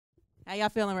How y'all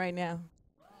feeling right now?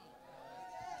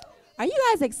 Are you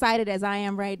guys excited as I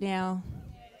am right now?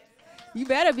 You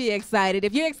better be excited.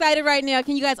 If you're excited right now,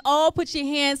 can you guys all put your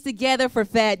hands together for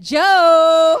Fat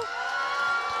Joe?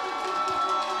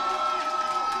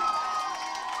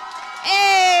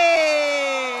 Hey!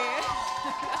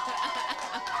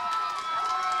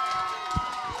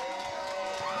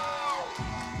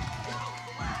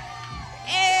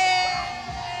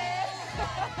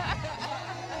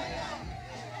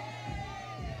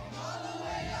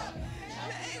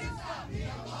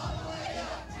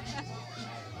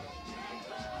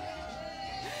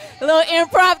 A little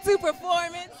impromptu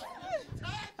performance.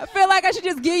 I feel like I should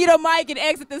just give you the mic and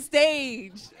exit the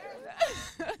stage.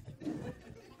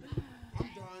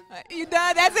 You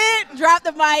done? That's it? Drop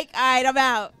the mic. All right, I'm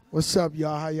out. What's up,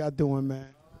 y'all? How y'all doing, man?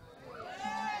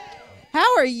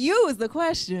 How are you is the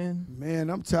question.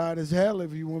 Man, I'm tired as hell.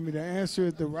 If you want me to answer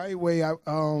it the right way, I've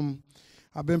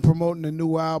been promoting a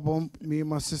new album, me and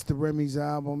my sister Remy's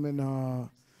album, and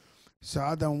so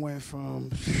I done went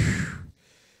from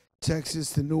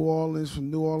Texas to New Orleans,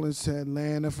 from New Orleans to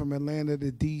Atlanta, from Atlanta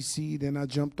to D.C., then I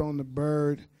jumped on the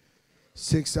Bird,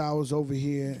 6 hours over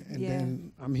here, and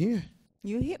then I'm here.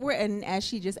 You here? And as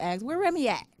she just asked, where Remy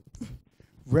at?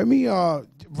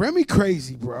 Remy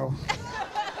crazy, bro.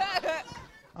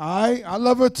 I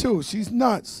love her too. She's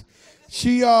nuts.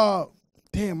 She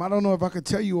damn, I don't know if I could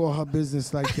tell you all her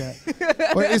business like that.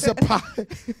 But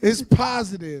it's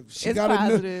positive. She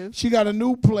got a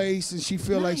new place and she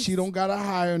feel like she don't gotta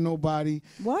hire nobody.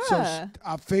 What? So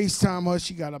I FaceTime her.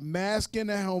 She got a mask and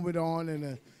a helmet on and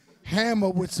a hammer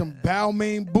with some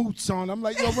Balmain boots on. I'm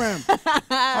like, yo, Ram.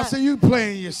 I said, you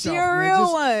playing yourself, You're a man.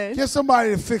 real one. Get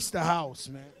somebody to fix the house,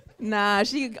 man. Nah,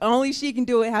 she can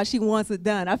do it how she wants it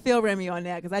done. I feel Remy on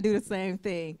that because I do the same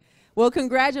thing. Well,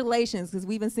 congratulations, because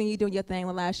we've been seeing you doing your thing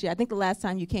the last year. I think the last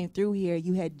time you came through here,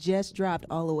 you had just dropped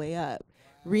All the Way Up.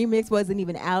 Remix wasn't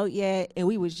even out yet, and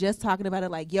we was just talking about it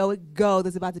like, yo, it go.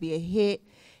 This is about to be a hit.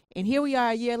 And here we are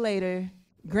a year later,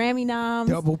 Grammy noms.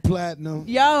 Double platinum.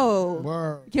 Yo.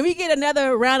 Word. Can we get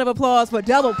another round of applause for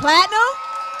double platinum?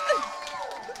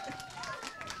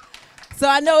 So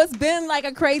I know it's been like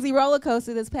a crazy roller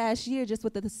coaster this past year just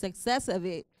with the success of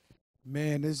it.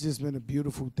 Man, it's just been a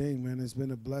beautiful thing, man. It's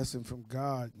been a blessing from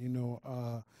God. You know,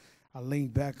 I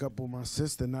linked back up with my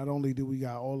sister. Not only do we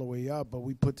got All the Way Up, but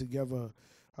we put together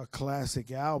a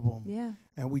classic album. Yeah.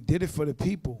 And we did it for the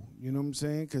people, you know what I'm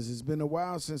saying? Because it's been a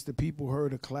while since the people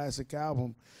heard a classic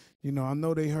album. You know, I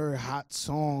know they heard hot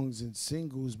songs and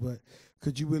singles, but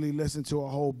could you really listen to a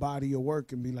whole body of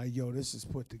work and be like, yo, this is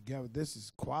put together, this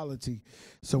is quality?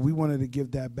 So we wanted to give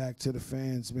that back to the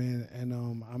fans, man, and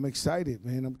I'm excited,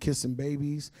 man. I'm kissing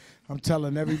babies. I'm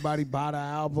telling everybody buy the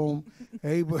album.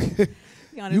 Hey, but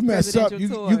you mess up,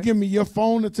 you give me your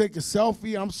phone to take a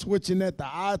selfie, I'm switching at the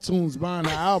iTunes buying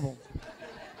the album.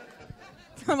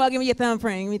 Come on, give me your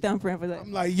thumbprint. Give me your thumbprint for that.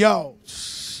 I'm like, yo,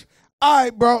 all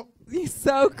right, bro. He's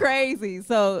so crazy.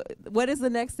 So what is the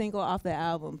next single off the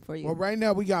album for you? Well, right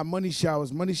now we got Money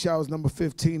Showers. Money Showers number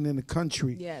 15 in the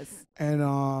country. Yes. And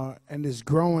it's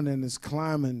growing and it's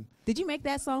climbing. Did you make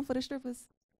that song for the strippers?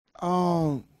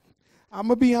 I'm going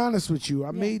to be honest with you.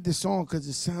 I made the song because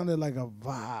it sounded like a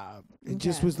vibe. It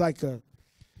just was like a,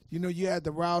 you know, you had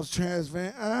the Rouse Trans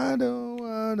van. I don't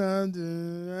want to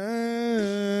do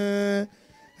it.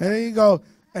 And then you go,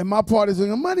 and my part is like,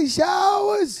 money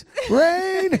showers,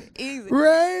 rain,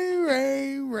 rain,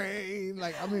 rain, rain.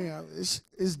 Like, I mean,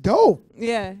 it's dope.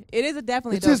 Yeah, it is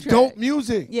definitely it's dope just track. dope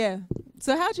music. Yeah.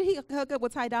 So how'd you hook up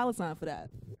with Ty Dolla $ign for that?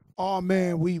 Oh,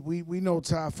 man, we know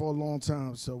Ty for a long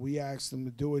time, so we asked him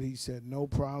to do it. He said, no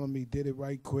problem. He did it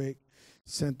right quick,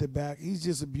 sent it back. He's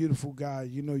just a beautiful guy.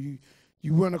 You know, you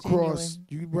run across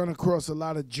a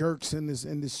lot of jerks in this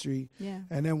industry. Yeah.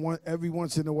 And then every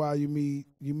once in a while you meet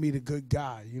a good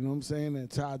guy, you know what I'm saying? And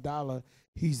Ty Dolla,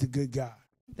 he's the good guy.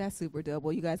 That's super dope.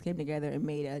 Well, you guys came together and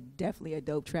made definitely a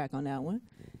dope track on that one.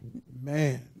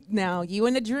 Man. Now, you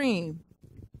and the Dream.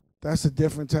 That's a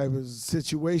different type of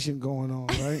situation going on,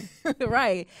 right?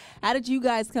 Right. How did you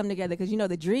guys come together? Because, you know,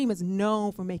 the Dream is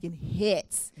known for making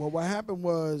hits. Well, what happened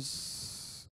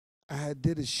was I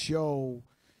did a show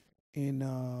in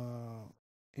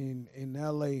LA,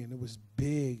 and it was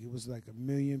big. It was like 1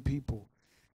 million people,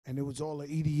 and it was all the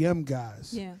EDM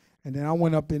guys. Yeah. And then I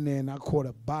went up in there and I caught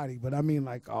a body, but I mean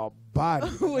like a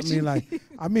body.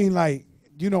 I mean like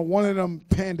you know, one of them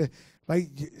panda, like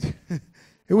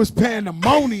it was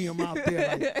pandemonium out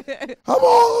there. Like, I'm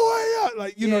all the way up.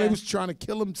 Like, you know, they was trying to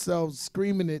kill themselves,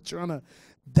 screaming it, trying to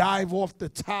dive off the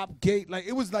top gate. Like,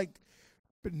 it was like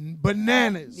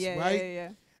bananas, right? Yeah.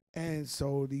 And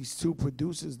so these two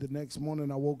producers, the next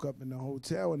morning I woke up in the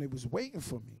hotel and they was waiting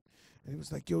for me. And it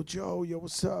was like, yo, Joe, yo,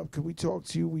 what's up? Can we talk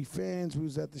to you? We fans. We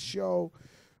was at the show.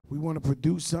 We want to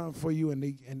produce something for you. And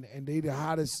they the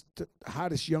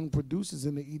hottest young producers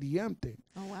in the EDM thing.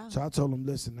 Oh, wow. So I told them,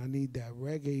 listen, I need that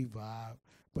reggae vibe,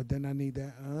 but then I need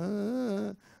that,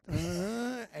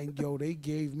 and yo, they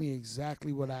gave me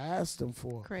exactly what I asked them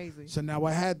for. Crazy. So now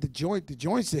I had the joint. The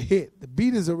joint's a hit. The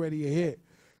beat is already a hit.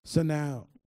 So now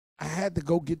I had to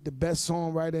go get the best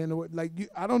songwriter in the world. Like,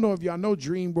 I don't know if y'all know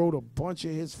Dream wrote a bunch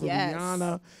of hits for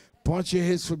Rihanna, bunch of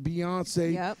hits for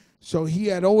Beyonce. Yep. So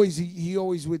he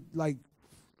always would like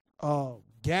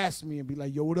gas me and be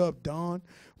like, yo, what up, Don?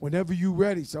 Whenever you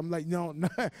ready. So I'm like, no,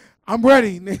 I'm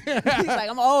ready. He's like,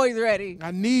 I'm always ready.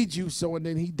 I need you. So, and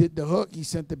then he did the hook. He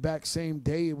sent it back same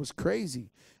day. It was crazy.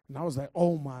 And I was like,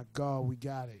 oh, my God, we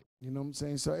got it. You know what I'm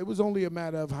saying? So it was only a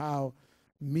matter of how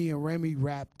me and Remy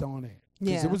rapped on it.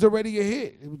 Because it was already a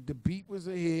hit. The beat was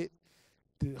a hit.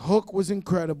 The hook was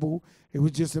incredible. It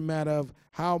was just a matter of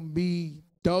how me,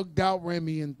 thugged out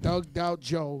Remy and thugged out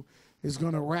Joe is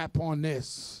going to rap on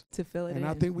this. To fill it in. And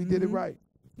I think we did it right.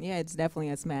 Yeah, it's definitely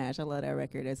a smash. I love that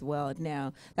record as well.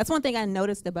 Now, that's one thing I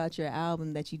noticed about your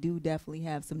album, that you do definitely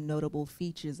have some notable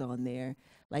features on there,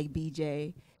 like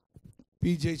BJ.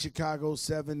 BJ Chicago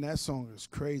 7, that song is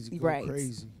crazy. Go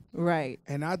crazy. Right.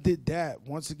 And I did that.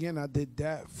 Once again, I did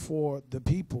that for the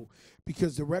people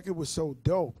because the record was so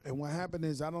dope. And what happened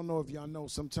is, I don't know if y'all know,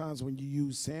 sometimes when you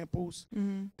use samples,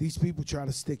 these people try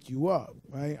to stick you up,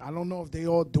 right? I don't know if they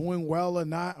all doing well or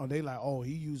not, or they like, oh,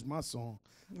 he used my song.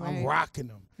 Right. I'm rocking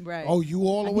them. Right. Oh, you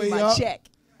all the way my up? Check.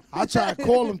 I tried to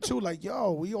call them too, like,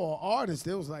 yo, we all artists.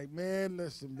 They was like, man,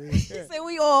 listen, man. He said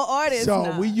we all artists So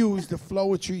now. we used the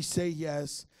Flowetry Say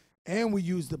Yes, and we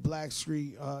used the Black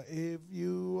Street. If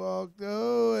you walked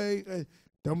away,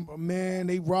 man,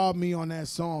 they robbed me on that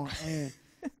song, and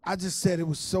I just said it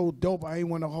was so dope. I ain't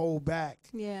want to hold back.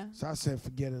 Yeah. So I said,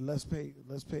 forget it. Let's pay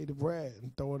the bread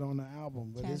and throw it on the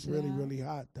album. But it's really, really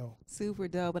hot though. Super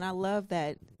dope, and I love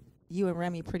that you and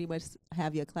Remy pretty much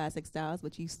have your classic styles,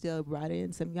 but you still brought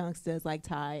in some youngsters like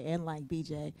Ty and like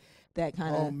BJ. That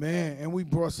kind of. Oh man, and we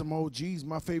brought some OGs.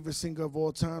 My favorite singer of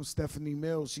all time, Stephanie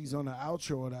Mills. She's on the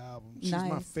outro of the album. She's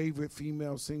my favorite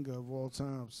female singer of all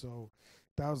time. So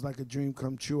that was like a dream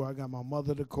come true. I got my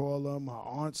mother to call her, my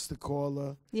aunts to call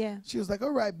her. Yeah. She was like,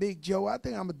 all right, Big Joe, I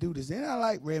think I'm going to do this. And I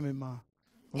like Remy Ma.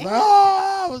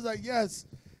 I was like, yes.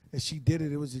 And she did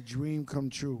it. It was a dream come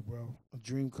true, bro. A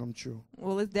dream come true.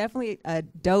 Well, it's definitely a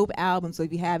dope album. So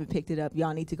if you haven't picked it up,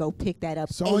 y'all need to go pick that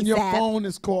up. So ASAP. on your phone,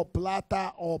 it's called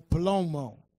Plata or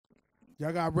Plomo.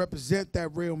 Y'all got to represent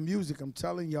that real music. I'm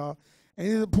telling y'all.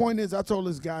 And the point is, I told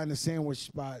this guy in the sandwich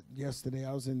spot yesterday.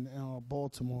 I was in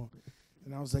Baltimore.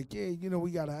 And I was like, yeah, you know,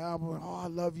 we got an album. Oh, I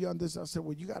love you on this. I said,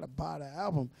 well, you got to buy the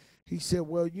album. He said,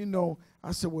 well, you know,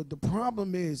 I said, well, the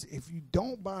problem is if you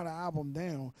don't buy the album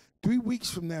now, 3 weeks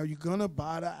from now, you're going to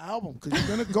buy the album because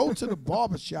you're going to go to the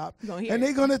barbershop and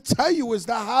they're going to tell you it's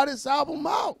the hottest album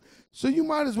out. So you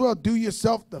might as well do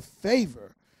yourself the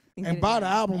favor and buy the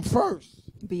album first.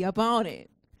 Be up on it.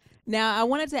 Now, I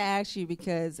wanted to ask you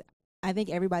because I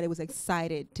think everybody was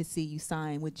excited to see you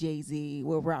sign with Jay-Z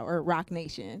or Rock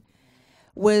Nation.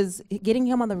 Was getting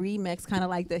him on the remix kind of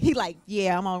like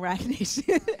yeah, I'm on Rock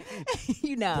Nation.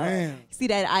 You know. Damn. See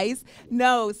that ice?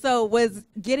 No. So was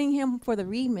getting him for the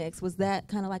remix, was that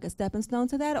kind of like a stepping stone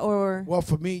to that, or? Well,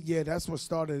 for me, yeah, that's what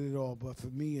started it all. But for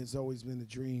me, it's always been a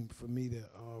dream for me to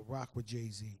rock with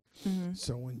Jay-Z. Mm-hmm.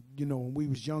 So when we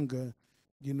was younger,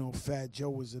 you know, Fat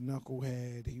Joe was a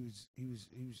knucklehead.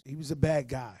 He was a bad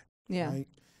guy. Yeah. Right?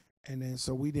 And then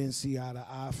so we didn't see eye to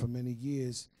eye for many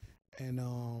years. And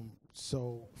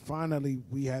so finally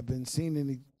we had been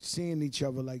seeing each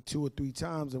other like 2 or 3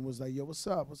 times and was like, yo, what's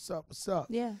up? What's up? What's up?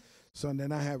 Yeah. So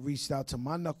then I had reached out to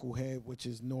my knucklehead, which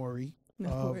is Nori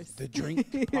of the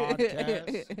Drink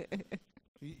Podcast.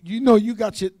 You know, you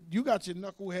got your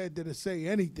knucklehead that'll say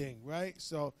anything, right?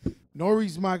 So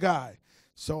Nori's my guy.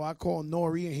 So I called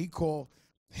Nori and he called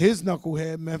his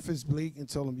knucklehead, Memphis Bleak, and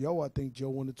told him, yo, I think Joe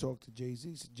want to talk to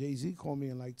Jay-Z. So Jay-Z called me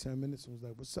in like 10 minutes and was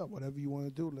like, what's up? Whatever you want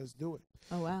to do, let's do it.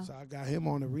 Oh, wow. So I got him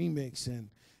on the remix, and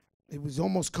it was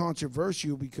almost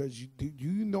controversial because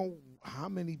you know how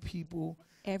many people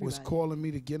was calling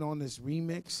me to get on this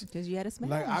remix? Because you had a smash.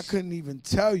 Like, I couldn't even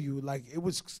tell you. Like, it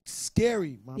was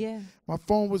scary. My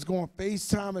phone was going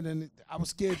FaceTime, and then I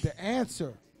was scared to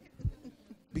answer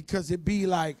because it'd be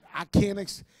like,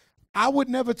 I would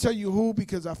never tell you who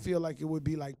because I feel like it would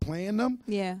be like playing them.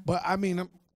 Yeah. But I mean,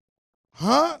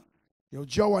 yo,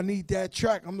 Joe, I need that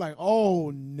track. I'm like,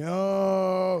 oh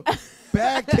no,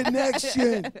 Bad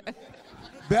Connection.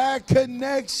 Bad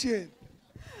connection.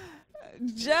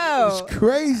 Joe. It's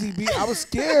crazy. I was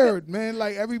scared, man.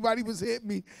 Like everybody was hitting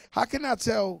me. How can I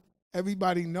tell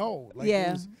everybody no? Like,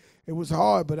 yeah. It was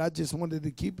hard, but I just wanted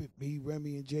to keep it me,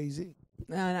 Remy, and Jay-Z.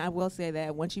 And I will say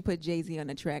that once you put Jay-Z on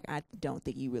the track, I don't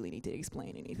think you really need to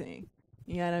explain anything.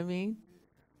 You know what I mean?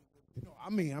 You know, I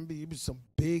mean, it was some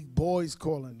big boys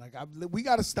calling. Like, we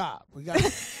got to stop.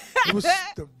 It was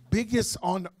the biggest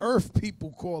on earth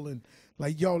people calling.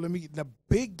 Like, yo, the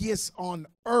biggest on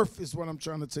earth is what I'm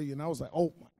trying to tell you. And I was like,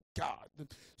 oh, my God.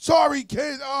 Sorry,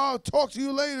 kid. Talk to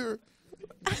you later.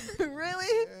 Really?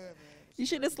 Yeah, man. You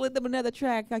should have slid them another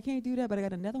track. I can't do that, but I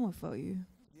got another one for you.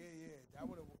 Yeah. That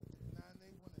would've,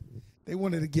 they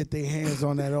wanted to get their hands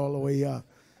on that all the way up.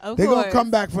 They're going to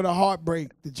come back for the Heartbreak,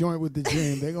 the joint with the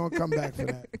dream. They're going to come back for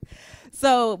that.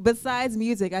 So besides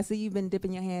music, I see you've been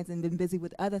dipping your hands and been busy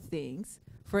with other things.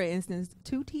 For instance,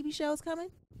 2 TV shows coming?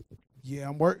 Yeah,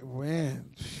 I'm working.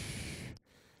 Man,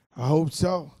 I hope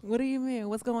so. What do you mean?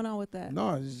 What's going on with that?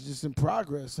 No, it's just in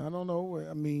progress. I don't know.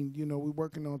 I mean, you know, we're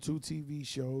working on 2 TV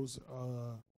shows.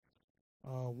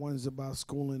 One's about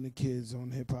schooling the kids on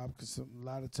hip hop because a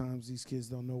lot of times these kids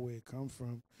don't know where it come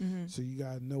from. Mm-hmm. So you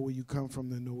gotta know where you come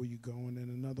from to know where you're going. And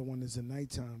another one is a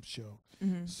nighttime show.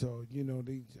 Mm-hmm. So you know,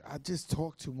 I just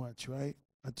talk too much, right?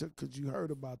 Because you heard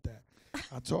about that.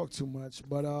 I talk too much,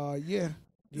 but yeah.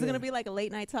 Is it gonna be like a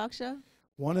late night talk show?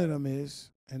 One of them is,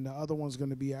 and the other one's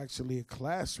gonna be actually a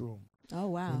classroom. Oh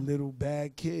wow! With little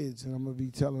bad kids, and I'm gonna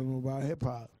be telling them about hip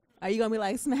hop. Are you gonna be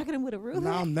like smacking them with a ruler?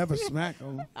 No, I'll never smack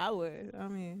them. I would. I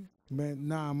mean, man,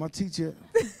 nah, my teacher.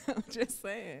 I'm just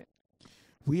saying.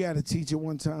 We had a teacher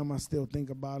one time. I still think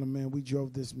about him, man. We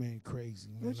drove this man crazy,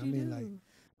 man. What you do? Like,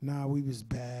 nah, we was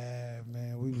bad,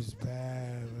 man. We was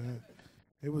bad, man.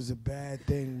 It was a bad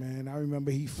thing, man. I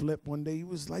remember he flipped one day. He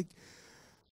was like,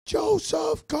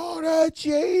 Joseph Carter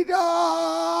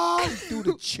Jada through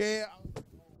the chair.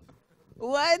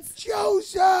 What?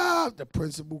 Joseph! The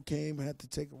principal came, had to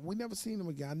take him. We never seen him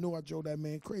again. I knew I drove that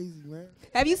man crazy, man.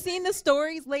 Have you seen the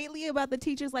stories lately about the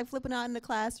teachers like flipping out in the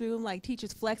classroom, like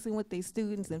teachers flexing with their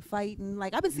students and fighting?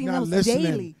 Like I've been seeing those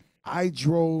daily. I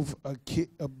drove a kid.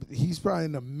 He's probably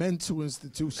in a mental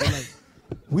institution. Like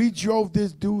we drove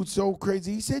this dude so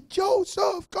crazy. He said,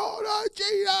 "Joseph, Carter,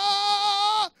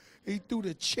 Jada." He threw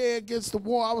the chair against the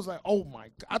wall. I was like, "Oh my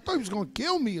God!" I thought he was gonna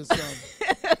kill me or something.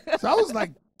 So I was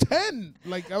like 10.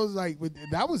 Like I was like,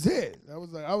 that was it. I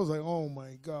was like, oh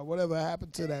my God, whatever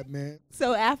happened to that man?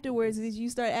 So afterwards, did you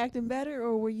start acting better,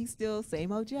 or were you still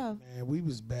same old Joe? Man, we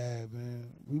was bad,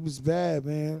 man. We was bad,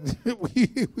 man.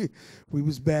 we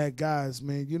was bad guys,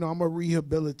 man. You know, I'm a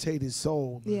rehabilitated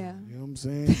soul. Man. Yeah. You know what I'm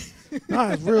saying?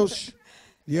 Nah, it's real.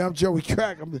 Yeah, I'm Joey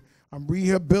Crack. I'm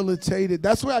rehabilitated.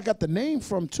 That's where I got the name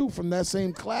from too, from that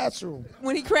same classroom.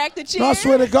 When he cracked the chair. No, I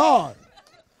swear to God.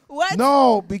 What?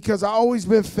 No, because I always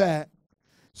been fat.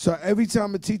 So every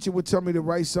time a teacher would tell me to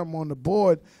write something on the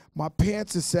board, my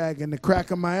pants are sagging, the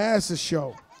crack of my ass is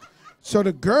show. So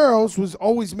the girls was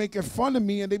always making fun of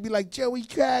me, and they'd be like, Joey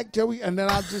Crack, Joey, and then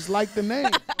I just like the name.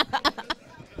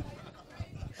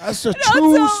 That's a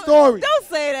true story. Don't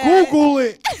say that. Google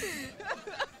it.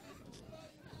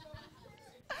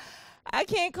 I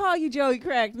can't call you Joey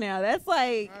Crack now. That's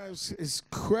like it's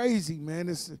crazy, man.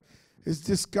 It's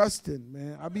disgusting,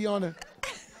 man. I be on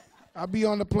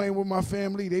the plane with my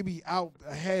family. They be out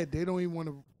ahead. They don't want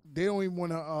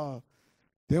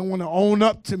to own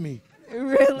up to me.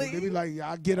 Really? They be like,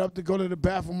 I get up to go to the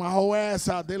bathroom, my whole ass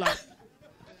out. They like,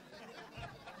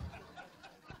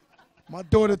 my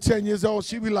daughter 10 years old.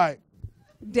 She be like,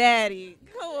 Daddy,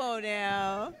 come on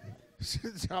now.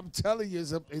 I'm telling you,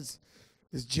 it's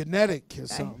genetic or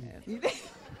something.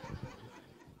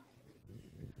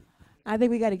 I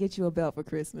think we got to get you a belt for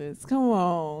Christmas. Come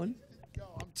on. Yo,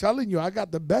 I'm telling you, I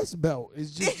got the best belt. It's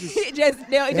just it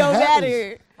don't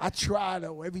matter. I try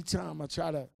though. Every time I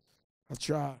try.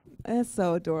 That's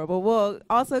so adorable. Well,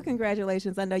 also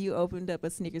congratulations. I know you opened up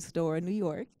a sneaker store in New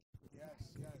York. Yes.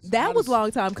 That was a long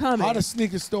time coming. Hottest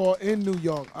sneaker store in New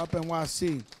York, up in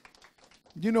NYC.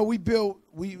 You know,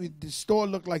 the store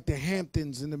looked like the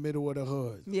Hamptons in the middle of the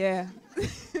hood. Yeah.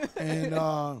 And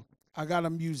I got a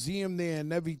museum there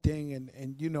and everything,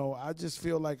 and you know, I just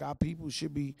feel like our people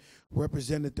should be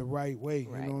represented the right way.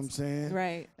 Right. You know what I'm saying?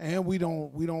 Right. And we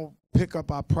don't pick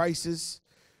up our prices.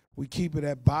 We keep it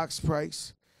at box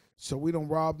price, so we don't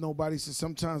rob nobody. So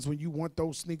sometimes when you want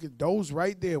those sneakers, those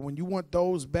right there, when you want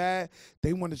those bad,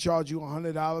 they want to charge you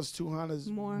 $100, $200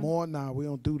 more. Nah, we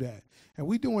don't do that, and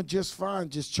we doing just fine,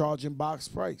 just charging box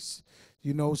price.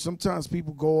 You know, sometimes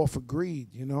people go off of greed.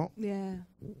 You know. Yeah.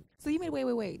 So you mean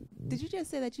wait? Did you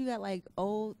just say that you got like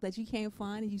old that you can't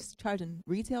find and you charging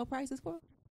retail prices for?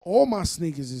 all my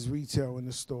sneakers is retail in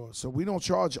the store, so we don't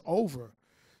charge over.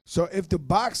 So if the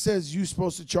box says you're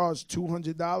supposed to charge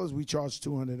 $200, we charge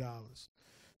 $200.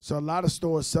 So a lot of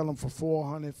stores sell them for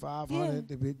 $400,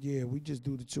 $500. Yeah, we just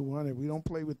do the $200. We don't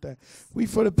play with that. We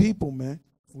for the people, man.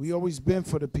 We always been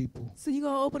for the people. So you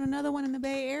gonna open another one in the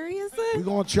Bay Area, son? We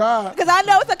gonna try. Because I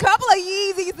know it's a couple of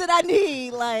Yeezys that I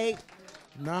need. Like,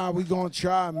 nah, we gonna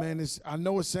try, man. I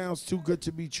know it sounds too good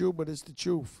to be true, but it's the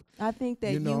truth. I think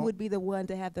that you would be the one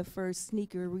to have the first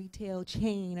sneaker retail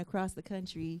chain across the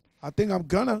country. I think I'm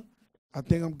gonna. I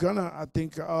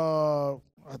think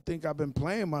I've been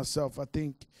playing myself. I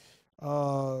think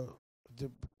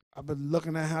I've been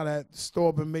looking at how that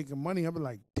store been making money. I've been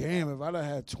like, damn, if I'd have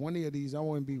had 20 of these, I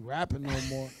wouldn't be rapping no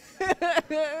more.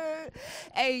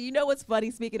 Hey, you know what's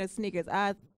funny? Speaking of sneakers,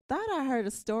 I thought I heard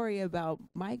a story about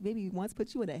Mike maybe once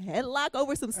put you in a headlock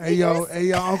over some sneakers. Hey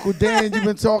yo, Uncle Dan, you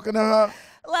been talking to her?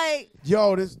 Like,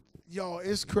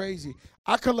 it's crazy.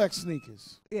 I collect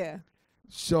sneakers. Yeah.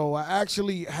 So I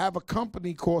actually have a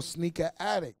company called Sneaker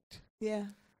Addict. Yeah.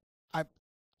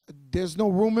 There's no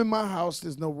room in my house.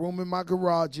 There's no room in my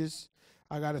garages.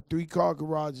 I got a 3-car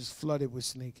garage is flooded with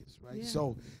sneakers, right? Yeah.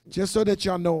 So just so that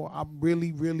y'all know, I'm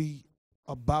really, really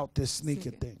about this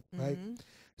sneaker thing, right?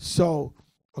 So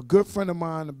a good friend of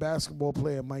mine, a basketball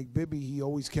player, Mike Bibby, he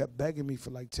always kept begging me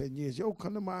for like 10 years, yo,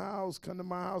 come to my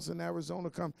house in Arizona,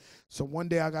 come. So one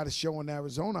day I got a show in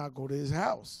Arizona, I go to his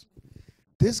house.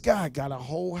 This guy got a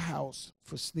whole house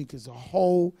for sneakers, a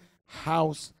whole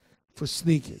house for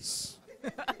sneakers.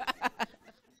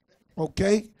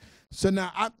 Okay? So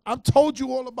now I've told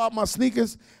you all about my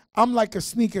sneakers. I'm like a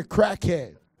sneaker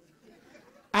crackhead.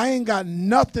 I ain't got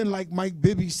nothing like Mike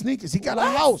Bibby's sneakers. He got a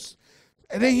house.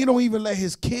 And then he don't even let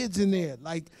his kids in there.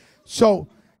 Like, so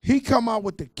he come out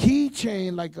with the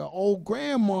keychain like an old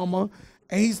grandmama,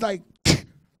 and he's like,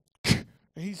 and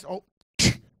he's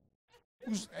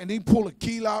and he pull a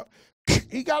key out.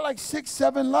 He got like 6,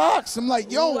 7 locks. I'm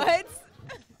like, yo. What?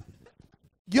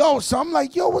 Yo, so I'm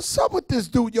like, yo, what's up with this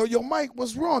dude? Yo, Mike,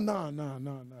 what's wrong? Nah.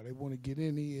 They want to get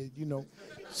in here, you know.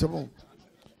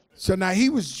 So now he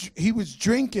was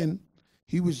drinking.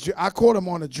 I caught him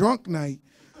on a drunk night,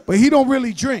 but he don't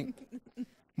really drink.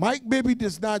 Mike Bibby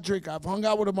does not drink. I've hung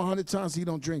out with him 100 times. He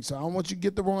don't drink, so I don't want you to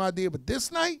get the wrong idea. But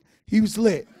this night, he was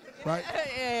lit, right?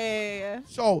 Yeah.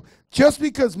 So just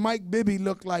because Mike Bibby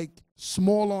looked like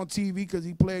small on TV because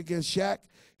he played against Shaq,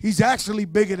 he's actually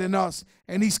bigger than us,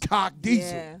 and he's cock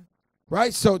decent,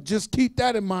 right? So just keep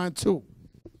that in mind, too.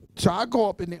 So I go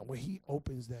up in there. When he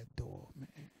opens that door,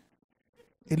 man,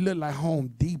 it looked like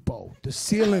Home Depot. The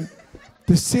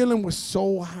ceiling was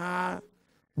so high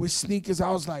with sneakers.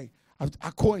 I was like,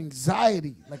 I caught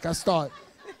anxiety. Like I start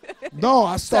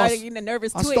getting a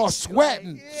nervous twitch. I start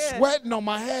sweating on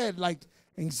my head, like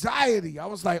anxiety. I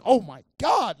was like, oh, my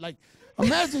God. Like,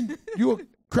 imagine you a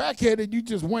crackhead and you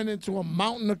just went into a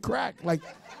mountain of crack. Like,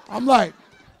 I'm like,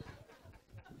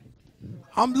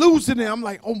 I'm losing it. I'm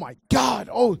like, oh my God.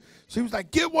 Oh, so he was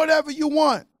like, get whatever you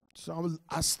want. So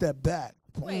I stepped back.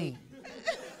 Wait.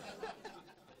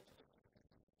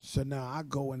 So now I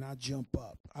go and I jump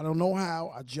up. I don't know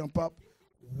how. I jump up,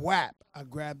 whap. I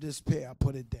grab this pair, I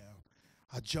put it down.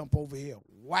 I jump over here,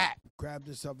 whap, grab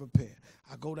this other pair.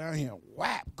 I go down here,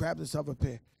 whap, grab this other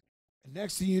pair. And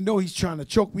next thing you know, he's trying to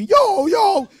choke me.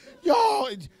 Yo.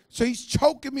 So he's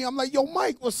choking me. I'm like, yo,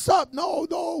 Mike, what's up?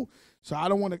 No. So I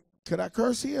don't want to, could I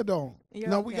curse here? No,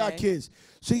 we got kids.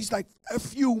 So he's like,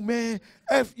 F you, man.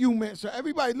 So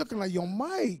everybody looking like, yo,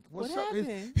 Mike, what's up?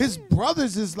 His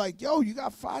brothers is like, yo, you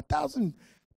got 5,000,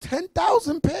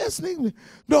 10,000 pairs of sneakers?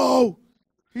 No.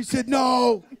 He said,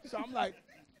 no. So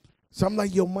I'm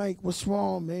like, yo, Mike, what's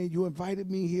wrong, man? You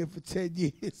invited me here for 10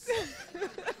 years.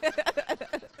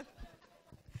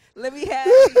 Let me have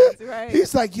these, right?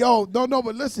 He's like, yo, no,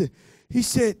 but listen. He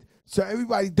said, so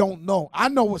everybody don't know. I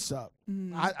know what's up.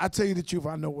 I tell you the truth,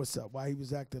 I know what's up, why he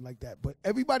was acting like that. But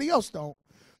everybody else don't.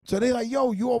 So they like,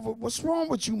 yo, what's wrong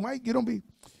with you, Mike? You don't be.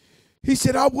 He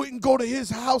said, I wouldn't go to his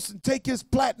house and take his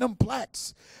platinum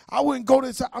plaques. I wouldn't go to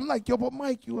his house. I'm like, yo, but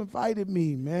Mike, you invited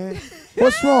me, man.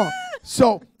 What's wrong?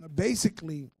 So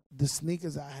basically, the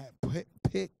sneakers I had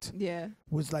picked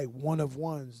was like one of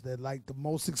ones that like the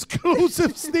most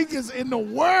exclusive sneakers in the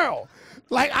world.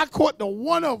 Like I caught the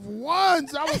one of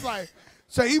ones. I was like,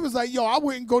 so he was like, yo, I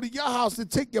wouldn't go to your house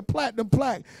and take your platinum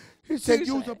plaque. He said,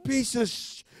 you was a piece of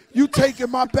you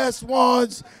taking my best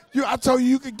ones. I told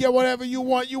you could get whatever you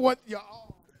want.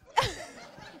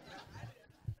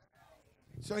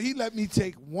 So he let me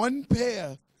take one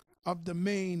pair of the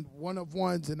main one of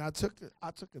ones, and I took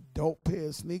a dope pair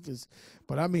of sneakers.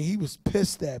 But I mean, he was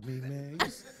pissed at me, man.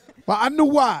 But I knew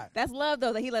why. That's love,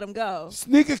 though, that he let him go.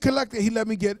 Sneaker collector, he let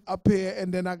me get up here,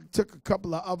 and then I took a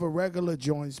couple of other regular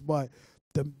joints. But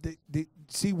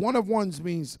see, one of ones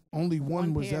means only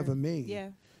one was pair. ever made. Yeah.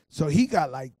 So he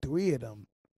got like 3 of them.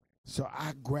 So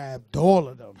I grabbed all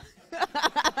of them.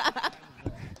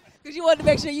 Because you wanted to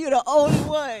make sure you're the only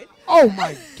one. Oh,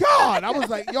 my God. I was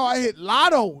like, yo, I hit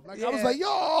lotto. Like, Yeah. I was like,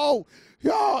 yo.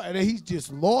 And then he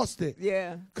just lost it.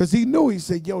 Yeah. Because he knew. He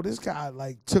said, yo, this guy,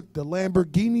 like, took the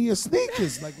Lamborghini of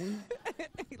sneakers. Like,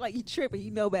 Like, you tripping.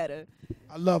 You know better.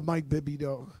 I love Mike Bibby,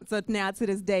 though. So now, to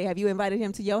this day, have you invited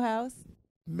him to your house?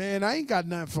 Man, I ain't got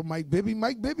nothing for Mike Bibby.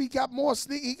 Mike Bibby got more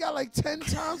sneakers. He got like 10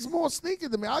 times more sneakers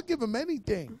than me. I'll give him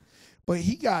anything. But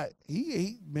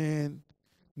man,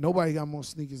 nobody got more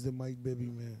sneakers than Mike Bibby,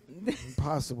 man.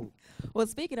 Impossible. Well,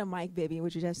 speaking of Mike Bibby,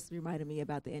 which just reminded me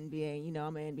about the NBA, you know,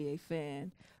 I'm an NBA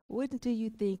fan. What do you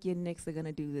think your Knicks are going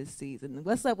to do this season?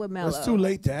 What's up with Melo? It's too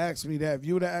late to ask me that. If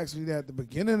you would have asked me that at the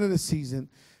beginning of the season,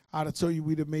 I'd have told you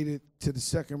we'd have made it to the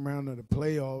second round of the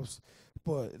playoffs.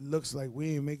 But it looks like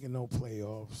we ain't making no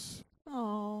playoffs.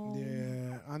 Oh.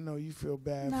 Yeah, I know you feel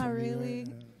bad Not for me. really.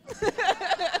 Right?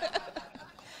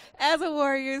 As a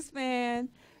Warriors fan,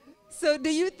 so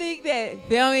do you think that,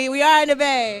 feel me, we are in the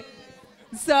Bay.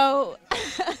 So,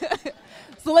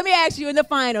 so let me ask you in the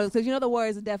finals, because you know the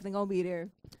Warriors are definitely going to be there.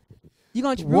 You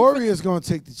going to Warriors going to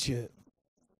take the chip.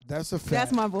 That's a fact.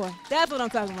 That's my boy. That's what I'm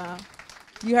talking about.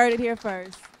 You heard it here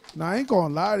first. No, I ain't going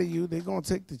to lie to you. They're going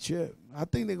to take the chip. I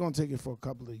think they're going to take it for a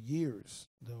couple of years,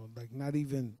 though. Like, not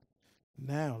even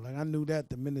now. Like, I knew that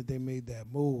the minute they made that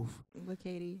move. With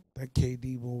KD. That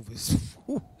KD move is,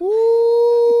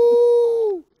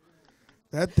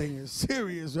 that thing is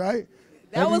serious, right?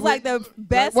 That was like the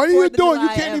best. What are you doing? You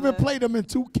July can't even ever. play them in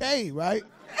 2K, right?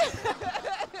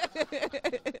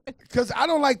 Because I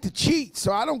don't like to cheat,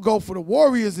 so I don't go for the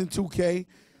Warriors in 2K.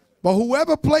 But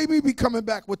whoever play me be coming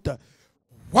back with the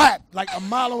whap, like a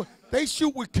mile away. They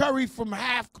shoot with Curry from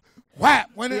half whap.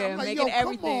 When Yeah, I'm like, making yo,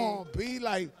 everything. come on, B.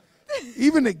 Like,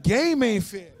 even the game ain't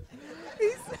fair.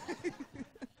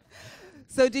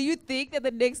 So do you think that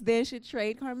the Knicks then should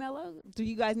trade Carmelo? Do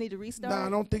you guys need to restart? No, I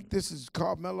don't think this is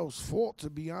Carmelo's fault, to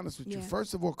be honest with you. Yeah.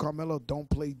 First of all, Carmelo don't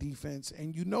play defense,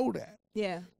 and you know that.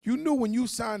 Yeah. You knew when you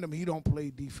signed him, he don't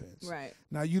play defense. Right.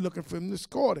 Now you looking for him to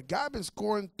score. The guy been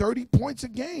scoring 30 points a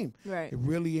game. Right. It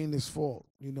really ain't his fault.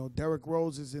 You know, Derrick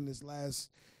Rose is in his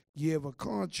last year of a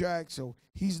contract, so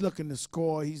he's looking to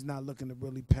score. He's not looking to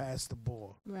really pass the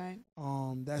ball. Right.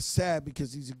 That's sad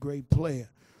because he's a great player.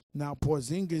 Now,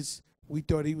 Porzingis, we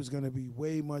thought he was going to be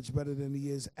way much better than he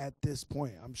is at this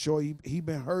point. I'm sure he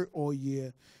been hurt all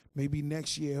year. Maybe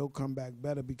next year he'll come back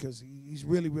better because he's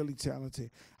really, really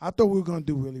talented. I thought we were going to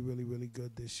do really, really, really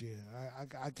good this year.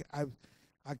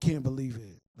 I can't believe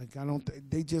it. Like, I don't.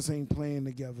 They just ain't playing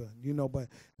together, you know. But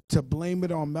to blame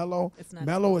it on Melo,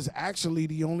 Melo is actually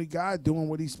the only guy doing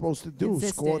what he's supposed to do: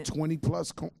 score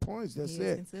 20+ points. That's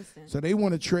it. Consistent. So they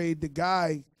want to trade the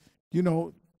guy. You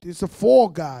know, it's a fall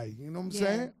guy. You know what I'm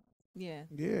saying? Yeah.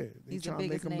 Yeah, they He's trying the to make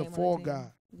biggest him name the on fall team.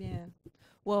 guy. Yeah.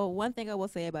 Well, one thing I will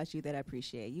say about you that I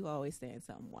appreciate, you always saying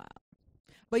something wild.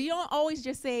 But you don't always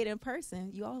just say it in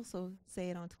person. You also say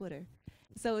it on Twitter.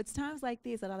 So it's times like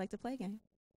these that I like to play a game.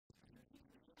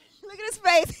 Look at his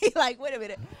face. He's like, wait a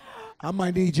minute. I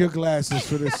might need your glasses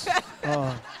for this.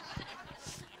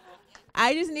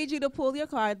 I just need you to pull your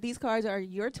card. These cards are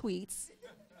your tweets.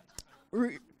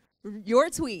 Your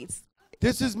tweets.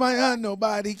 This is my aunt,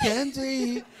 nobody can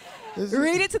see.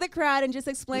 Read it to the crowd and just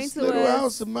explain This to little us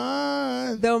house of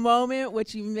mine. the moment,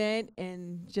 what you meant,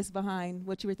 and just behind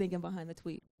what you were thinking behind the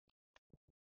tweet.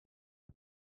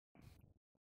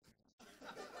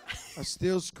 I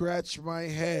still scratch my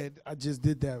head. I just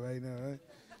did that right now. Right?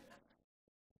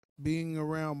 Being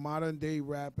around modern day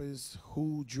rappers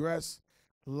who dress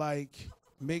like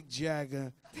Mick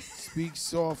Jagger, speak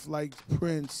soft like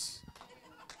Prince,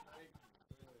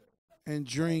 and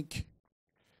drink,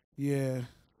 yeah.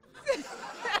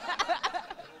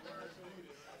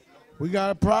 We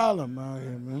got a problem out here,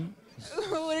 man.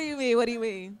 What do you mean? What do you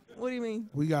mean? What do you mean?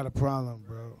 We got a problem,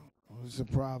 bro. It's a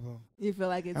problem. You feel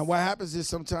like it's... And what happens is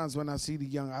sometimes when I see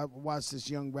I watch this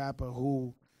young rapper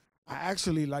who I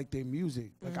actually like their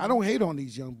music. Like, I don't hate on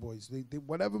these young boys. They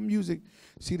whatever music.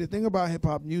 See, the thing about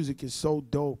hip-hop music is so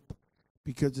dope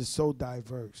because it's so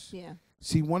diverse. Yeah.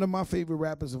 See, one of my favorite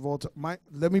rappers of all time,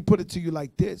 let me put it to you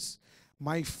like this.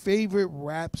 My favorite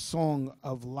rap song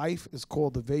of life is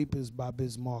called The Vapors by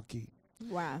Biz Markie.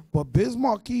 Wow. But Biz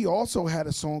Markie also had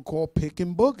a song called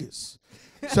Pickin' Boogers.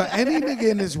 So any nigga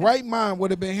in his right mind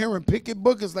would have been hearing Pickin'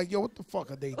 Boogers like, yo, what the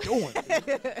fuck are they doing?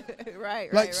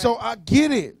 Right. Like, so I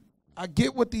get it. I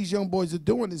get what these young boys are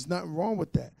doing. There's nothing wrong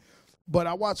with that. But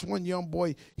I watched one young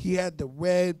boy, he had the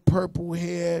red, purple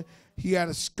hair. He had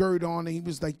a skirt on, and he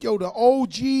was like, yo, the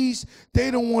OGs,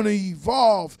 they don't want to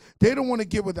evolve. They don't want to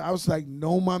get with it. I was like,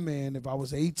 no, my man. If I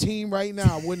was 18 right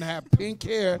now, I wouldn't have pink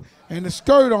hair and a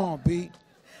skirt on, B.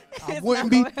 I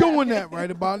wouldn't be doing that right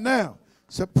about now.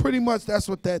 So pretty much that's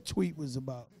what that tweet was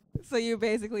about. So you're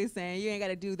basically saying you ain't got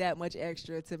to do that much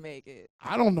extra to make it.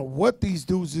 I don't know what these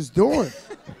dudes is doing.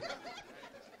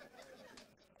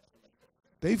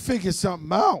 They figured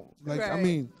something out. Like, right. I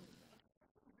mean,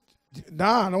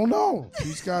 nah, I don't know.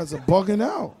 These guys are bugging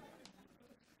out.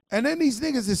 And then these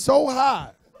niggas is so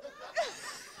hot.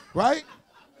 Right?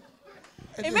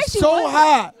 And It they're makes you so wonder.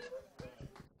 hot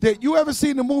that you ever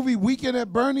seen the movie Weekend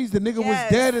at Bernie's? The nigga was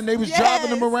dead and they was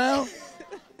driving him around.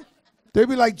 They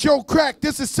be like, Joe Crack,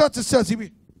 this is such and such. He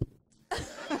be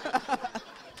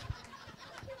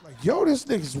like, yo, this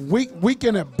nigga's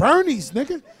Weekend at Bernie's,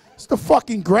 nigga. It's the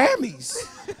fucking Grammys.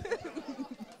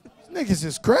 Niggas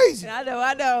is crazy. I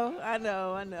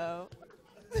know.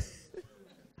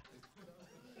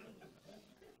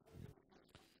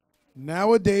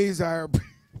 Nowadays,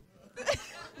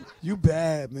 you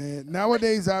bad, man.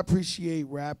 Nowadays, I appreciate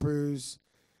rappers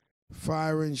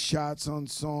firing shots on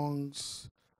songs,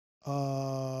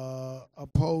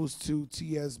 opposed to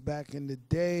TS back in the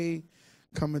day,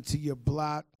 coming to your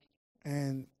block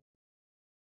and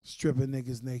stripping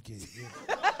niggas naked. Yeah.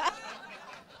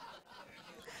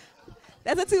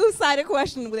 That's a two-sided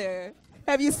question there.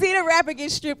 Have you seen a rapper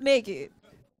get stripped naked?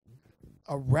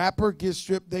 A rapper get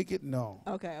stripped naked? No.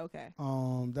 Okay.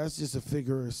 That's just a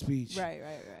figure of speech. Right.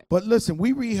 But listen,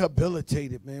 we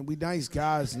rehabilitated, man. We nice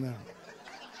guys now.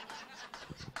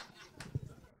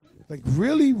 Like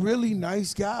really, really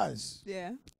nice guys.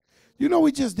 Yeah. You know,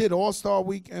 we just did All-Star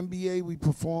Week NBA. We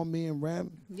performed, me and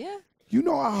Rem. Yeah. You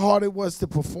know how hard it was to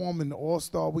perform in the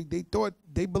All-Star Week?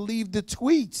 They believed the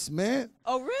tweets, man.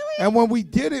 Oh, really? And when we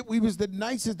did it, we was the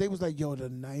nicest. They was like, yo, the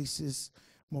nicest,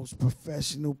 most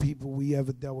professional people we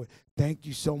ever dealt with. Thank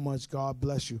you so much. God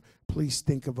bless you. Please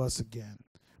think of us again.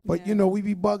 But, you know, we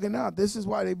be bugging out. This is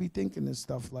why they be thinking of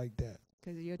stuff like that.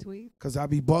 Because of your tweet? Because I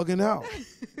be bugging out.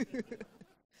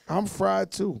 I'm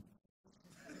fried, too.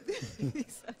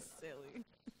 He's so silly.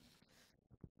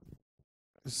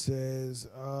 It says,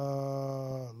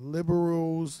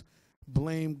 liberals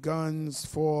blame guns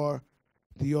for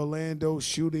the Orlando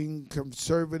shooting.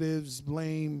 Conservatives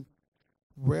blame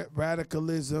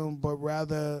radicalism, but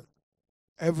rather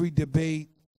every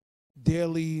debate,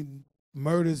 daily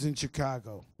murders in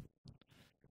Chicago.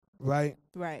 Right?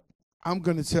 Right. I'm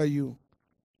going to tell you,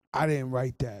 I didn't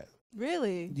write that.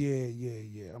 Really?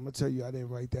 Yeah. I'm going to tell you I didn't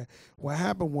write that. What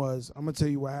happened was, I'm going to tell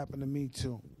you what happened to me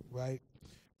too, right?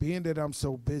 Being that I'm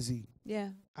so busy, Yeah.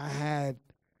 I had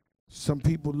some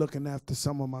people looking after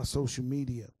some of my social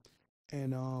media.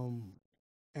 And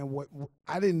what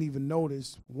I didn't even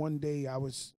notice, one day I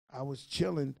was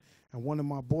chilling, and one of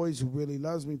my boys who really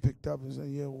loves me picked up and said,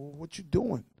 yeah, well, what you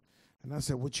doing? And I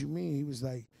said, what you mean? He was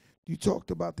like, you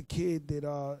talked about the kid that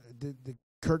the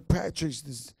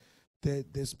Kirkpatrick's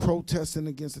that's protesting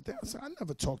against the thing. I said, I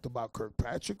never talked about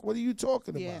Kirkpatrick. What are you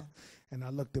talking about? And I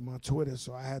looked at my Twitter,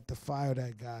 so I had to fire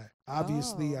that guy.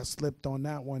 Obviously, I slipped on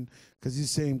that one because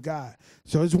he's the same guy.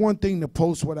 So it's one thing to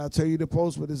post what I tell you to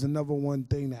post, but it's another one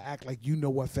thing to act like you know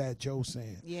what Fat Joe's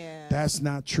saying. Yeah. That's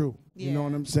not true. You know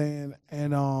what I'm saying?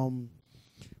 And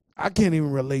I can't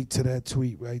even relate to that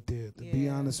tweet right there, to be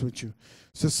honest with you.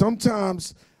 So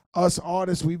sometimes us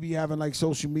artists, we be having like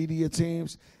social media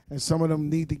teams, and some of them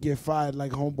need to get fired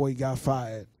like Homeboy got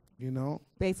fired, you know?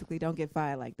 Basically, don't get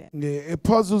fired like that. Yeah, it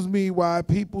puzzles me why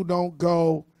people don't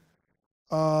go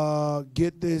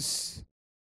get this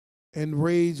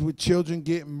enraged with children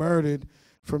getting murdered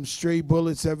from stray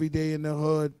bullets every day in the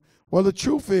hood. Well, the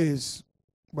truth is,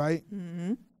 right?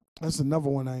 Mm-hmm. That's another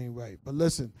one I ain't right. But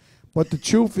listen, but the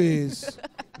truth is,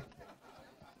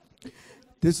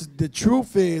 the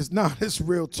truth is, this is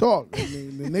real talk. I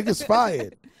mean, the nigga's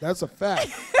fired. That's a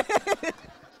fact.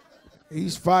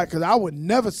 He's fired because I would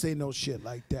never say no shit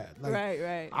like that. Like,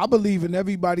 Right. I believe in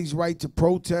everybody's right to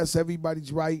protest,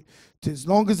 everybody's right to, as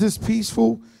long as it's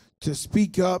peaceful, to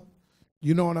speak up.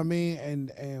 You know what I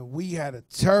mean? And we had a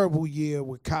terrible year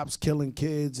with cops killing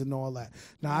kids and all that.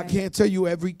 Now, I can't tell you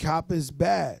every cop is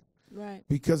bad. Right.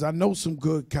 Because I know some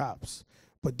good cops.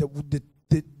 But the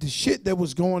shit that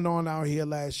was going on out here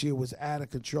last year was out of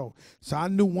control. So I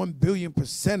knew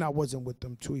 1,000,000,000% I wasn't with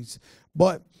them tweets.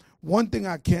 But one thing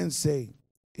I can say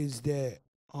is that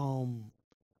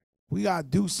we got to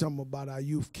do something about our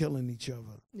youth killing each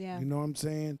other. Yeah. You know what I'm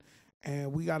saying?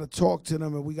 And we got to talk to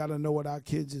them, and we got to know what our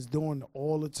kids is doing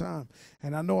all the time.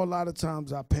 And I know a lot of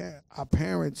times our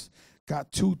parents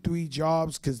got 2, 3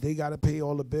 jobs because they got to pay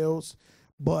all the bills.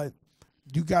 But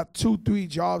you got 2, 3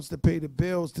 jobs to pay the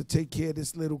bills to take care of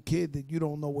this little kid that you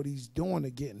don't know what he's doing or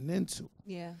getting into.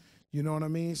 Yeah. You know what I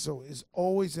mean? So it's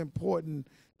always important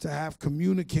to have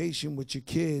communication with your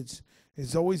kids.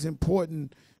 It's always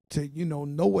important to,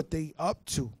 know what they up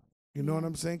to. You know what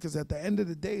I'm saying? Because at the end of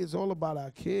the day, it's all about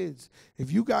our kids.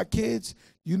 If you got kids,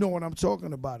 you know what I'm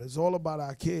talking about. It's all about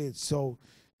our kids. So,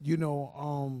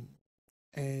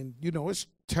 it's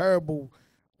terrible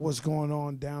what's going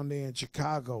on down there in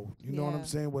Chicago. You know what I'm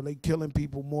saying? Where they killing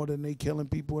people more than they killing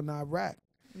people in Iraq.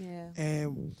 Yeah.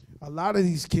 And a lot of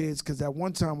these kids, because at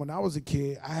one time when I was a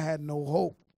kid, I had no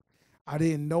hope. I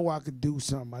didn't know I could do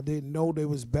something. I didn't know there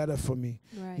was better for me.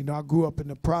 Right. I grew up in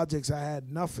the projects. I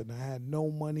had nothing. I had no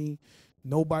money.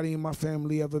 Nobody in my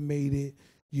family ever made it.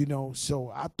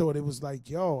 So I thought it was like,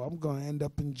 yo, I'm going to end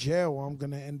up in jail or I'm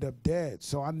going to end up dead.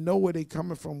 So I know where they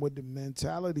coming from, where the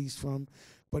mentality's from.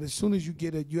 But as soon as you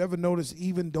get it, you ever notice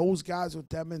even those guys with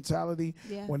that mentality,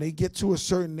 when they get to a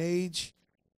certain age,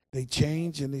 they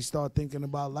change and they start thinking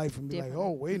about life and be like,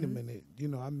 oh, wait a minute.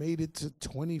 I made it to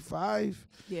 25.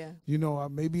 Yeah.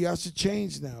 Maybe I should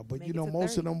change now. But,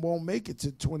 most of them won't make it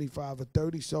to 25 or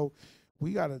 30. So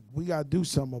we gotta do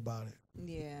something about it.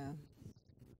 Yeah.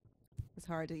 It's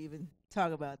hard to even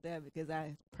talk about that because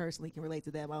I personally can relate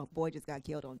to that. My boy just got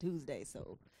killed on Tuesday.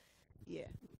 So, yeah.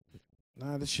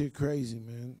 Nah, this shit crazy,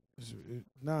 man.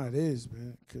 It is,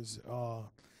 man. Because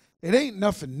it ain't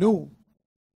nothing new.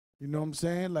 You know what I'm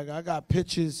saying? Like, I got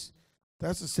pictures.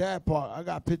 That's the sad part. I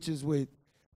got pictures with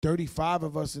 35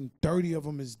 of us and 30 of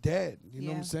them is dead. You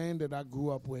know what I'm saying? That I grew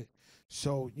up with.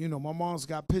 So, my mom's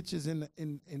got pictures in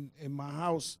my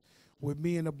house with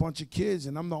me and a bunch of kids,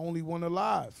 and I'm the only one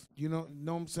alive. You know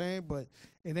what I'm saying? But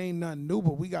it ain't nothing new,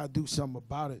 but we got to do something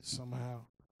about it somehow.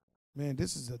 Man,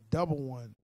 this is a double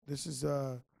one. This is,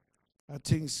 I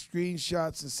take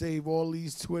screenshots and save all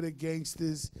these Twitter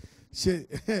gangsters. Shit.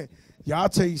 Y'all, I'll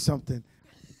tell you something.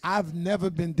 I've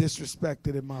never been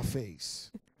disrespected in my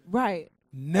face. Right.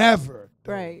 Never.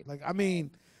 Though. Right. Like,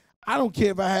 I don't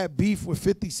care if I had beef with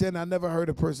 50 Cent. I never heard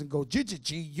a person go, G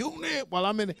unit while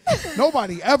I'm in it.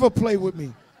 Nobody ever played with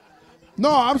me.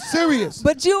 No, I'm serious.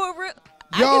 But you were real.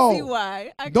 I can see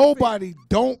why. Nobody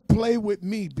don't play with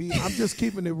me, B. I'm just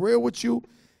keeping it real with you.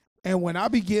 And when I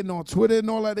be getting on Twitter and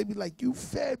all that, they be like, you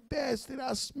fat bastard,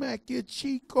 I smack your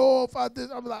cheek off.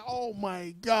 I'm like, oh,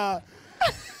 my God.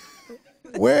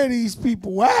 Where are these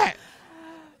people at?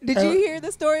 Did you hear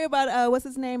the story about, what's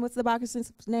his name? What's the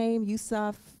boxer's name?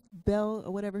 Yusuf Bell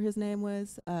or whatever his name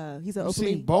was. He's an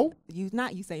openly. Usain Bolt?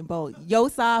 Not Usain Bolt.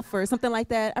 Yosef or something like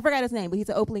that. I forgot his name, but he's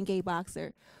an openly gay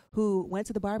boxer who went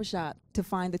to the barbershop to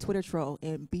find the Twitter troll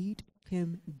and beat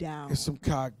him down. It's some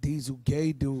cock diesel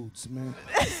gay dudes, man.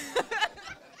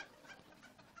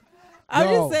 I'm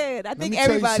just saying. I think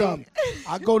everybody.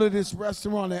 I go to this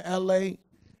restaurant in L.A.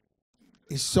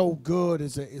 It's so good.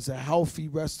 It's a healthy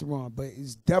restaurant, but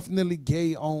it's definitely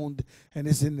gay owned and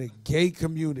it's in the gay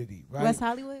community, right? West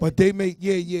Hollywood. But they make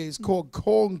it's called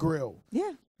Corn Grill.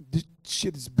 Yeah. This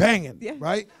shit is banging, yeah.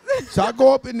 right? So I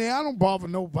go up in there. I don't bother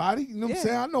nobody. You know what I'm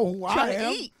saying? I know who I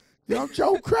am. I'm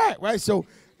Joe Crack, right? So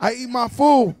I eat my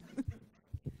food.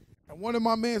 And one of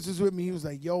my mans was with me. He was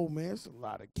like, yo, man, it's a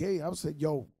lot of gay. I was like,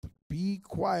 yo, be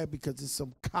quiet because it's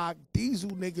some cock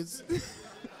diesel niggas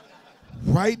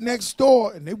right next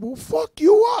door, and they will fuck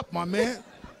you up, my man.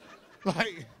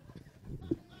 Like,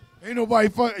 ain't nobody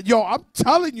fuck. Yo, I'm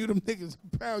telling you, them niggas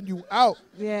pound you out.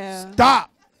 Yeah.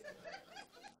 Stop.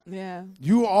 Yeah.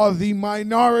 You are the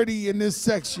minority in this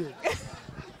section.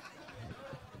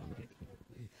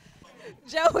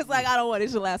 Joe was like, I don't want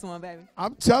this. Your last one, baby.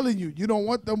 I'm telling you, you don't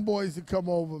want them boys to come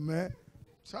over, man. I'm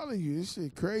telling you, this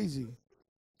shit crazy.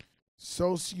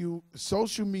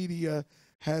 Social media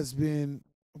has been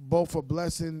both a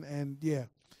blessing and yeah.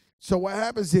 So what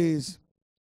happens is,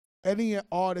 any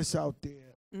artists out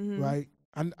there, right?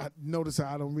 I notice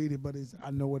I don't read it, but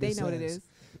I know what it says. They know what it is.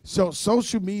 So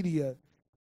social media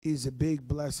is a big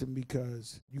blessing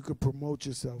because you could promote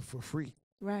yourself for free.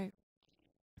 Right.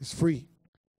 It's free.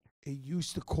 It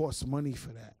used to cost money for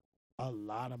that, a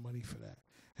lot of money for that.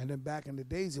 And then back in the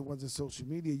days, it wasn't social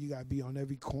media. You got to be on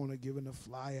every corner giving a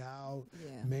flyer out,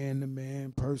 man to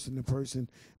man, person to person.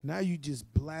 Now you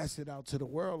just blast it out to the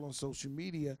world on social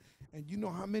media. And you know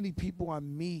how many people I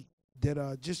meet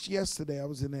that just yesterday I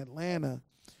was in Atlanta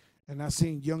and I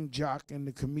seen Young Jock and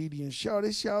the comedian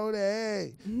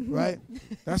Shawty, right?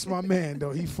 That's my man,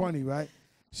 though. He funny, right?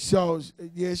 So,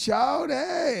 yeah, Shawty,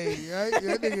 right?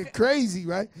 That nigga crazy,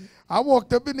 right? I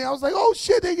walked up in there. I was like, oh,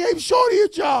 shit, they gave Shorty a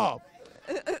job.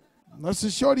 I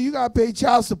said, Shorty, you got to pay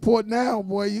child support now,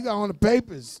 boy. You got on the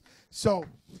papers. So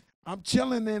I'm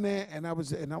chilling in there, and I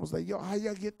was like, yo, how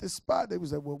y'all get this spot? They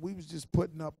was like, well, we was just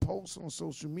putting up posts on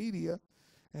social media,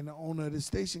 and the owner of the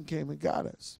station came and got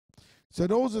us. So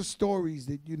those are stories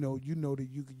that you know that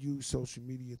you could use social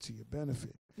media to your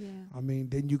benefit. Yeah. I mean,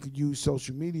 then you could use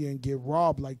social media and get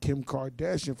robbed like Kim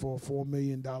Kardashian for a $4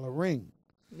 million ring.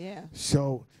 Yeah.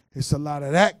 So it's a lot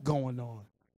of that going on.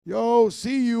 Yo,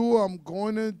 see you. I'm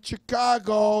going to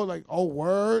Chicago. Like, oh,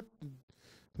 word.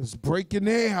 Let's break in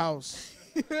their house.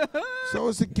 So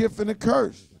it's a gift and a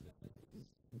curse.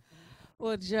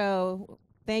 Well, Joe,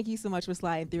 thank you so much for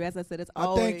sliding through. As I said, it's I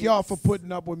always. thank y'all for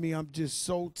putting up with me. I'm just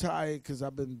so tired because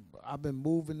I've been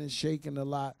moving and shaking a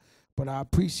lot. But I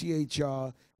appreciate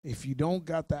y'all. If you don't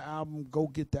got the album, go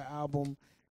get the album.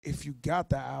 If you got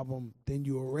the album, then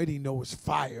you already know it's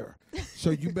fire. So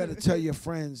you better tell your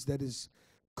friends that it's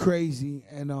crazy,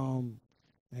 and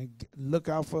look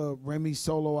out for Remy's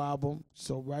solo album.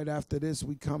 So right after this,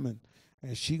 we coming,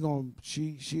 and she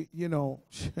you know,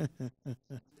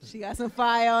 she got some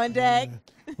fire on deck.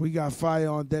 we got fire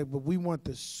on deck, but we want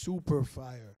the super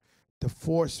fire, the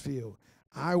force field.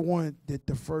 I want that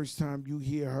the first time you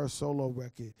hear her solo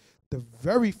record, the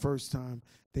very first time,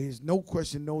 there's no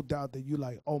question, no doubt that you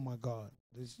like, oh my God,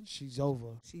 she's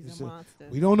over. She's a monster.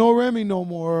 We don't know Remy no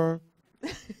more.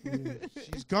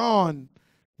 She's gone.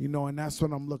 You know, and that's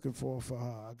what I'm looking for her.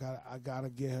 I gotta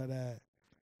get her that.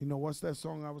 You know, what's that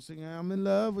song I was singing? I'm in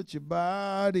love with your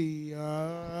body.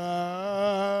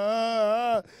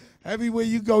 Everywhere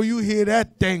you go, you hear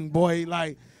that thing, boy.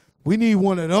 Like, we need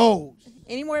one of those.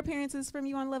 Any more appearances from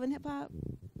you on Love and Hip Hop?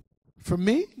 For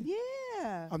me?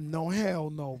 Yeah. No, hell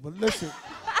no. But listen.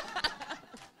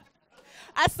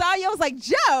 I saw you. I was like,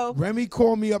 Joe. Remy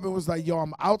called me up and was like, yo,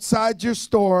 I'm outside your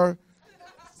store.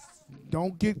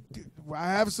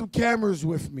 I have some cameras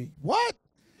with me. What?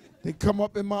 They come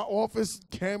up in my office,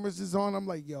 cameras is on. I'm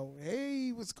like, yo,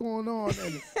 hey, what's going on?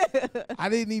 And I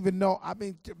didn't even know. I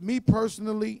mean, me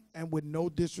personally, and with no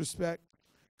disrespect,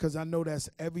 because I know that's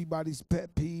everybody's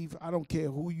pet peeve. I don't care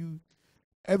who you.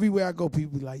 Everywhere I go,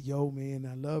 people be like, yo, man,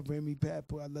 I love Remy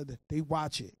Papoose. I love that. They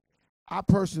watch it. I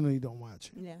personally don't watch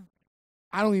it. Yeah.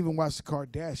 I don't even watch the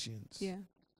Kardashians. Yeah.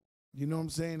 You know what I'm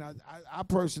saying? I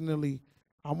personally,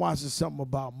 I'm watching something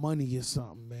about money or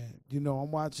something, man. You know,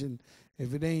 I'm watching,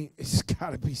 if it ain't, it's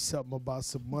got to be something about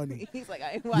some money. He's like,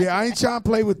 I ain't watching. Yeah, I ain't trying to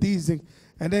play with these things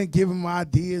and then give them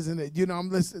ideas. And, you know, I'm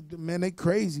listening, man, they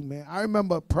crazy, man. I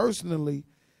remember personally,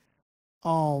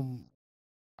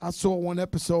 I saw one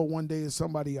episode one day of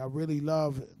somebody I really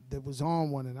love that was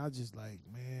on one, and I just like,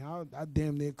 man, I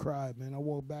damn near cried, man. I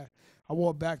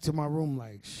walked back to my room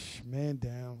like, man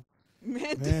down.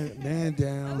 Man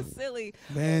down. So silly.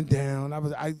 Man down.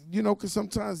 You know, because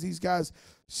sometimes these guys,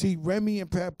 see, Remy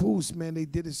and Papoose, man, they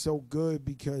did it so good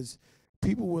because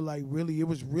people were like, really, it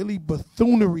was really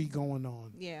buffoonery going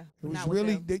on. Yeah. It was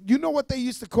really, you know what they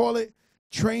used to call it?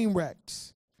 Train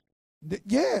wrecks.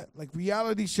 Yeah, like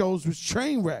reality shows was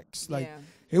train wrecks. Like, yeah.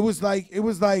 it was like,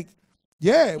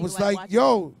 yeah, it was like,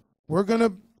 yo,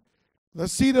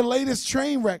 let's see the latest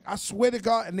train wreck. I swear to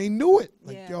God, and they knew it.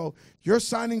 Like, Yeah. yo, you're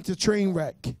signing to train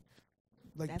wreck.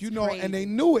 Like, That's you know, crazy. and they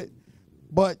knew it.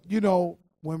 But, you know,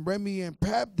 when Remy and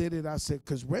Pap did it, I said,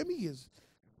 because Remy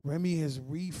has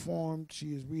reformed,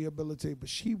 she is rehabilitated, but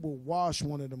she will wash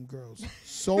one of them girls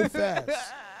so fast.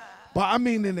 But I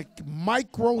mean, in a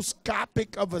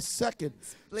microscopic of a second.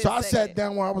 Split So I sat second.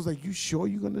 down where I was like, you sure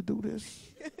you're going to do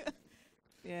this?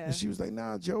 Yeah. And she was like,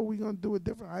 nah, Joe, we're going to do it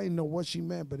different. I didn't know what she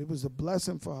meant, but it was a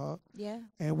blessing for her. Yeah.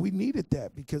 And we needed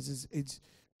that because it's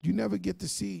you never get to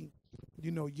see,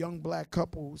 you know, young black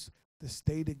couples that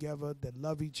stay together, that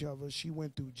love each other. She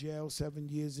went through jail, 7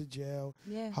 years of jail.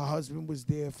 Yeah. Her husband was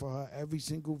there for her every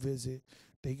single visit.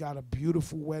 They got a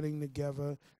beautiful wedding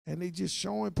together, and they just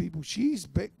showing people she's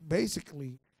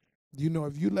basically, you know,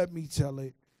 if you let me tell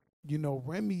it, you know,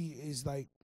 Remy is like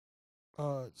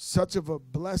such of a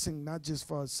blessing, not just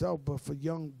for herself, but for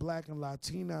young black and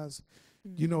Latinas,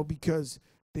 you know, because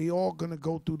they all gonna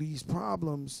go through these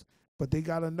problems, but they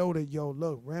gotta know that, yo,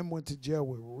 look, Rem went to jail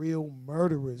with real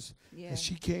murderers, Yeah. and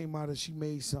she came out and she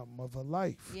made something of her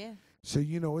life. Yeah. So,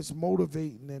 you know, it's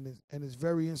motivating and it's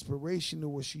very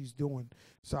inspirational what she's doing.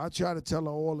 So I try to tell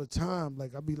her all the time,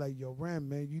 like, I'll be like, yo, Ram,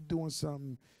 man, you doing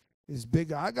something is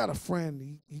bigger. I got a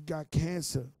friend, he got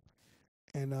cancer,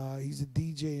 and he's a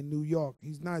DJ in New York.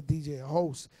 He's not a DJ, a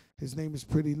host. His name is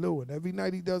Pretty Lou, and every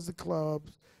night he does the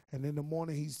clubs, and in the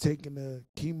morning he's taking the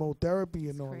chemotherapy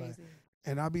and all Crazy. that.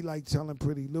 And I'll be like telling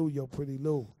Pretty Lou, yo, Pretty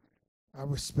Lou, I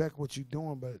respect what you're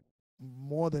doing, but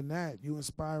more than that, you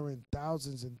inspiring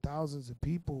thousands and thousands of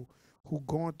people who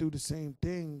going through the same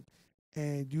thing,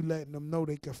 and you letting them know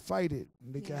they can fight it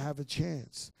and they can have a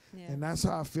chance. Yeah. And that's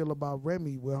how I feel about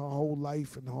Remy with her whole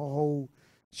life and her whole,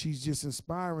 she's just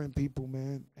inspiring people,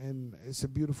 man. And it's a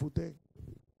beautiful thing.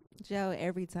 Joe,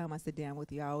 every time I sit down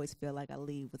with you, I always feel like I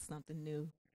leave with something new,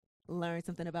 learn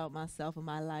something about myself and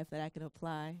my life that I can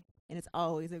apply. And it's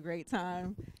always a great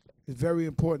time. It's very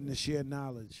important to share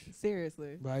knowledge.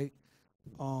 Seriously. Right?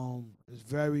 It's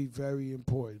very, very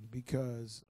important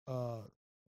because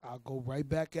I'll go right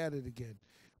back at it again.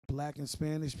 Black and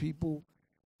Spanish people,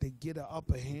 they get an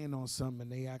upper hand on something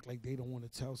and they act like they don't want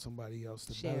to tell somebody else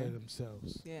to better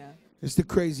themselves. Yeah. It's the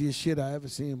craziest shit I ever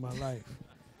seen in my life.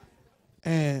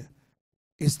 And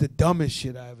it's the dumbest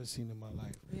shit I ever seen in my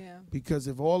life. Yeah. Because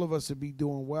if all of us would be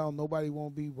doing well, nobody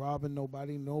won't be robbing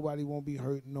nobody won't be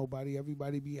hurting nobody,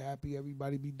 everybody be happy,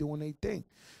 everybody be doing their thing.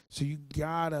 So you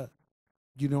gotta,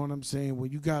 you know what I'm saying,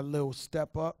 when you got a little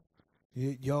step up,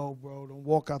 yo, bro, don't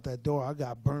walk out that door. I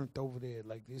got burnt over there.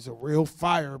 Like, there's a real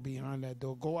fire behind that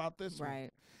door. Go out this way. Right.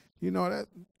 You know,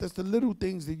 that's the little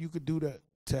things that you could do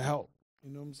to help. You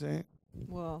know what I'm saying?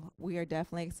 Well, we are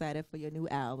definitely excited for your new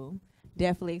album.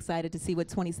 Definitely excited to see what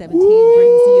 2017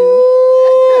 brings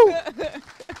you.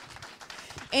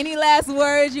 Any last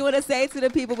words you want to say to the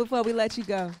people before we let you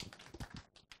go?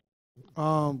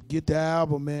 Get the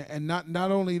album, man. And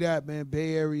not only that, man,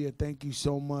 Bay Area, thank you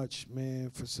so much, man,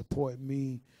 for supporting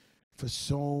me for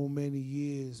so many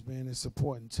years, man, and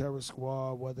supporting Terror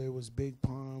Squad, whether it was Big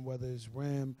Pun, whether it's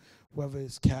Rem, whether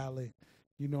it's Khaled.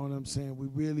 You know what I'm saying? We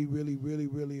really, really, really,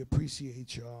 really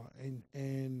appreciate y'all.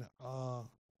 And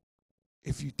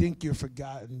if you think you're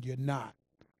forgotten, you're not.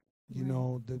 You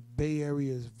know, the Bay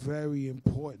Area is very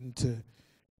important to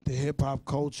the hip-hop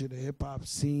culture, the hip-hop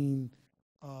scene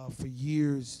for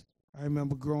years. I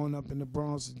remember growing up in the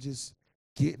Bronx and just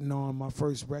getting on my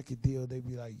first record deal. They'd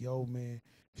be like, yo, man,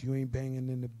 if you ain't banging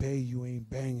in the Bay, you ain't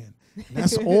banging. And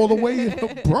that's all the way in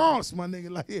the Bronx, my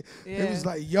nigga. Like, it was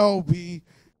like, yo, B.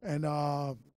 And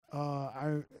I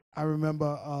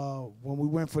remember when we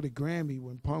went for the Grammy,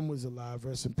 when Pun was alive,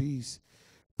 rest in peace,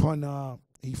 Pun,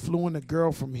 he flew in a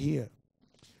girl from here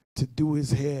to do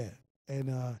his hair.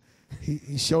 And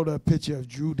he showed her a picture of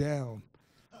Drew Down.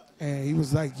 And he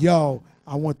was like, yo,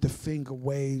 I want the finger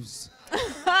waves.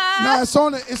 No, it's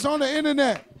on the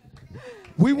internet.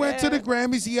 We went to the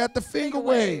Grammys. He had the finger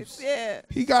waves. Yeah.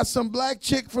 He got some black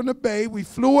chick from the Bay. We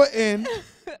flew her in.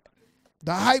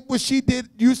 The hype was she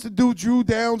used to do Drew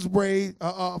Down's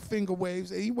finger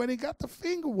waves. And he went and got the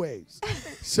finger waves.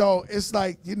 So it's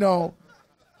like, you know,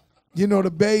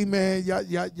 the Bay, man,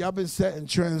 y'all been setting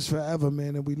trends forever,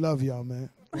 man, and we love y'all, man.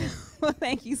 Well,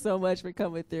 thank you so much for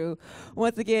coming through.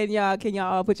 Once again, y'all, can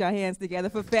y'all all put your hands together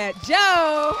for Fat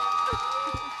Joe?